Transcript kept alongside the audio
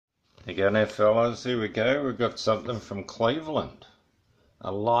You go now, fellas, here we go. We've got something from Cleveland. A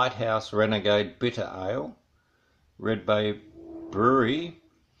Lighthouse Renegade Bitter Ale, Red Bay Brewery.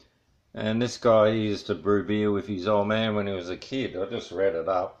 And this guy used to brew beer with his old man when he was a kid. I just read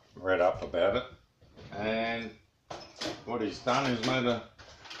up about it. And what he's done is made a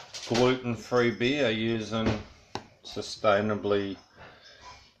gluten-free beer using sustainably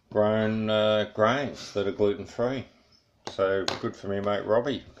grown grains that are gluten-free. So good for me mate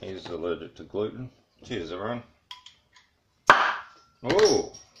Robbie, he's allergic to gluten. Cheers everyone.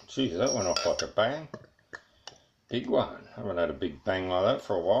 Oh, geez, that went off like a bang. Big one. Haven't had a big bang like that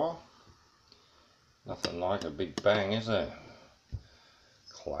for a while. Nothing like a big bang, is there?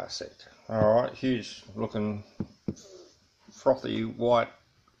 Classic. Alright, huge looking frothy white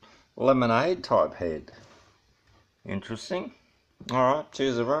lemonade type head. Interesting. Alright,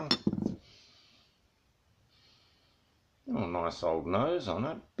 cheers everyone. Oh, nice old nose on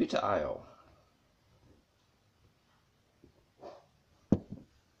it. Bitter ale.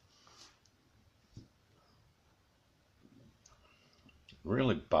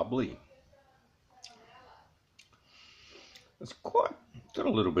 Really bubbly. It's got a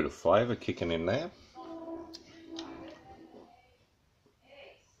little bit of flavour kicking in there.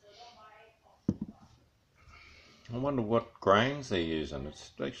 I wonder what grains they're using.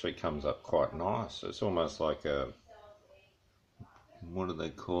 It actually comes up quite nice. It's almost like a, what do they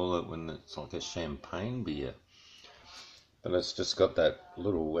call it when it's like a champagne beer? But it's just got that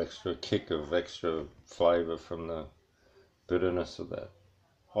little extra kick of extra flavour from the bitterness of the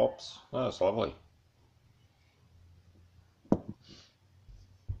hops. Oh, it's lovely.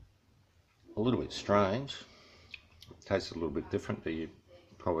 A little bit strange. It tastes a little bit different to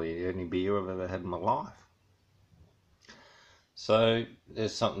probably any beer I've ever had in my life. So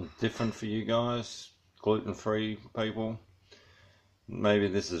there's something different for you guys, gluten-free people. Maybe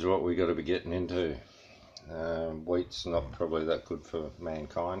this is what we got to be getting into. Wheat's not probably that good for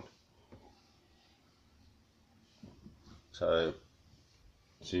mankind. So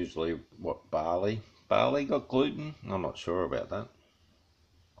it's usually what, barley? Barley got gluten? I'm not sure about that.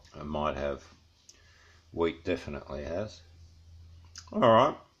 It might have. Wheat definitely has.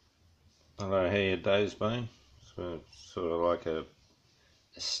 Alright. I don't know how your day's been. So it's sort of like a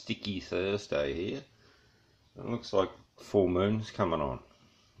sticky Thursday here. It looks like full moon's coming on.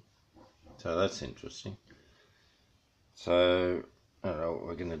 So that's interesting. So I don't know what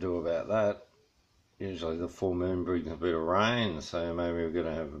we're going to do about that. Usually the full moon brings a bit of rain, so maybe we're going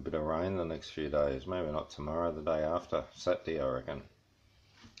to have a bit of rain the next few days. Maybe not tomorrow, the day after. Saturday, I reckon.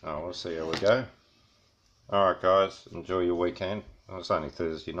 Oh, we'll see how we go. Alright guys, enjoy your weekend. It's only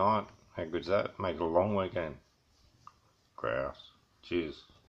Thursday night. How good's that? Make it a long weekend. Grouse. Cheers.